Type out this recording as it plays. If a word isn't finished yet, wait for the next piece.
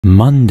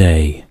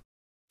Monday,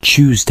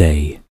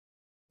 Tuesday,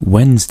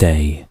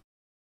 Wednesday,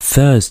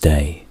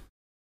 Thursday,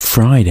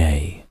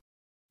 Friday,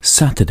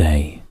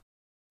 Saturday,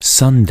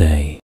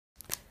 Sunday.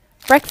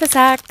 Breakfast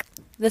hack.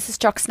 This is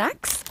choc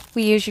snacks.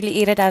 We usually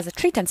eat it as a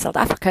treat in South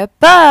Africa,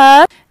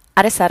 but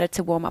I decided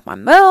to warm up my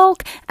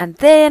milk and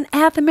then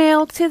add the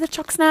milk to the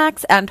choc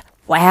snacks, and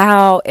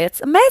wow, it's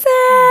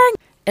amazing!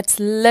 It's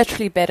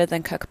literally better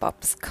than Cocoa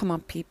Pops. Come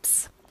on,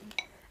 peeps.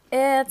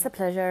 It's a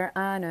pleasure.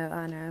 I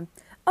know.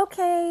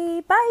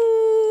 Okay,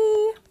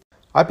 bye!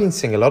 I've been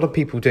seeing a lot of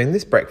people doing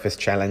this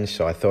breakfast challenge,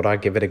 so I thought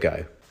I'd give it a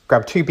go.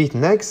 Grab 2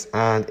 beaten eggs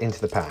and into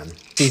the pan.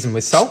 Season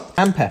with salt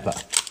and pepper.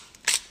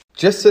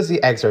 Just as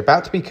the eggs are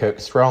about to be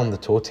cooked, throw on the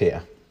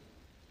tortilla.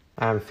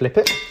 And flip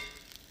it.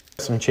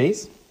 Some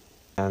cheese.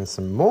 And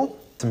some more.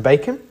 Some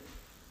bacon.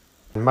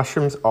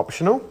 Mushrooms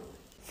optional.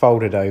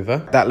 Fold it over.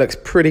 That looks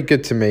pretty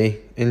good to me.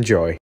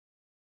 Enjoy.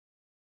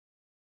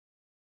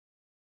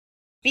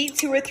 Beat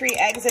 2 or 3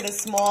 eggs in a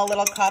small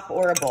little cup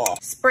or a bowl.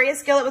 Spray a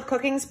skillet with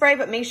cooking spray,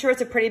 but make sure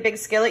it's a pretty big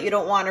skillet. You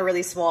don't want a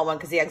really small one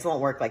because the eggs won't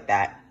work like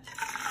that.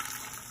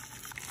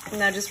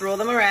 Now just roll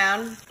them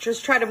around.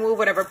 Just try to move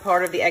whatever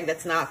part of the egg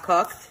that's not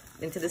cooked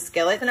into the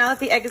skillet. So now that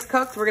the egg is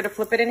cooked, we're going to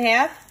flip it in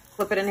half.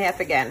 Flip it in half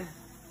again.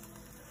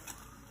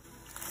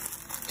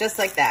 Just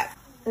like that.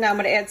 Now I'm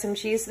going to add some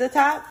cheese to the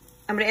top.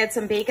 I'm going to add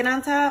some bacon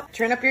on top.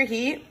 Turn up your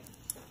heat.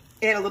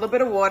 Add a little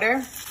bit of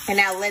water. And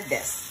now lid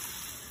this.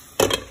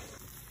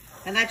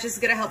 And that's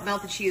just gonna help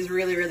melt the cheese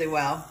really, really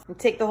well. And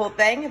take the whole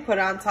thing and put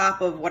it on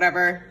top of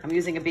whatever. I'm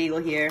using a bagel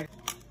here.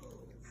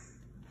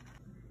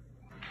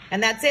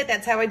 And that's it.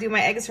 That's how I do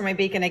my eggs for my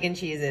bacon, egg, and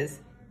cheeses.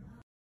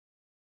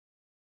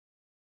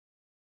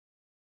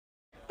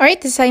 All right,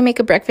 this is how you make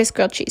a breakfast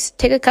grilled cheese.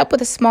 Take a cup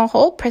with a small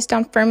hole, press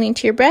down firmly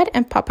into your bread,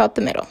 and pop out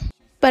the middle.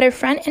 Butter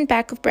front and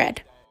back of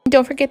bread. And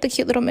don't forget the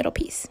cute little middle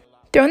piece.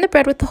 Throw in the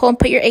bread with the hole and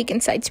put your egg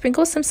inside.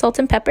 Sprinkle with some salt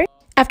and pepper.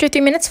 After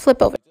 3 minutes,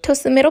 flip over.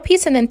 Toast the middle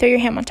piece and then throw your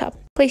ham on top.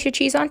 Place your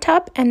cheese on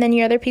top and then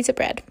your other piece of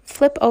bread.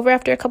 Flip over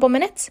after a couple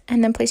minutes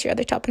and then place your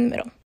other top in the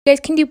middle. You guys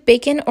can do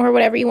bacon or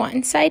whatever you want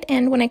inside,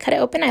 and when I cut it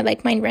open, I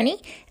like mine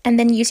runny, and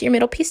then use your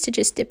middle piece to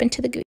just dip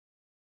into the gooey.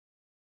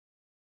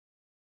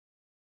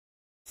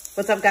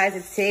 What's up, guys?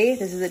 It's T.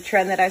 This is a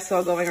trend that I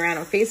saw going around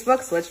on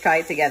Facebook, so let's try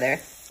it together.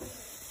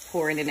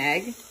 Pour in an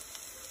egg.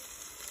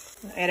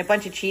 Add a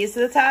bunch of cheese to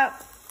the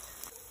top.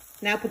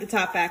 Now put the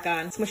top back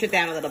on. Smush it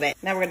down a little bit.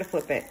 Now we're going to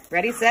flip it.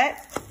 Ready,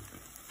 set?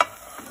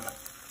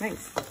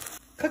 Nice.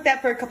 Cook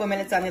that for a couple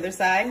minutes on the other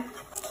side.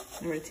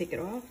 I'm going to take it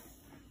off.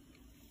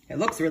 It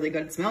looks really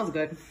good. It smells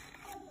good.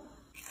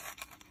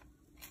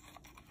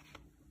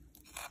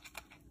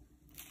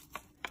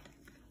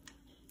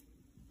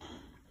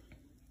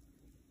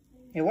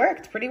 It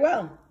worked pretty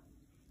well.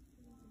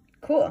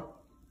 Cool.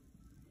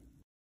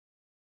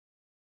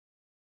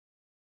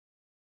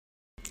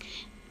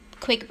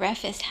 Quick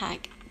breakfast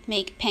hack.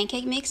 Make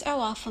pancake mix or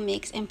waffle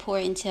mix and pour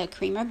it into a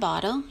creamer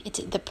bottle. It's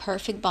the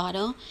perfect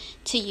bottle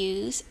to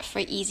use for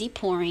easy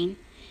pouring.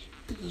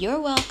 You're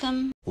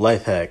welcome.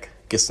 Life hack.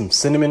 Get some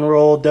cinnamon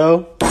roll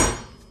dough.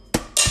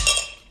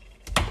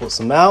 Pull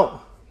some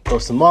out. Throw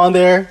some on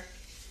there.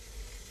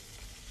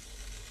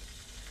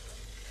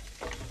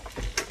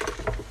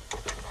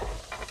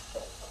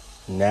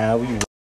 Now we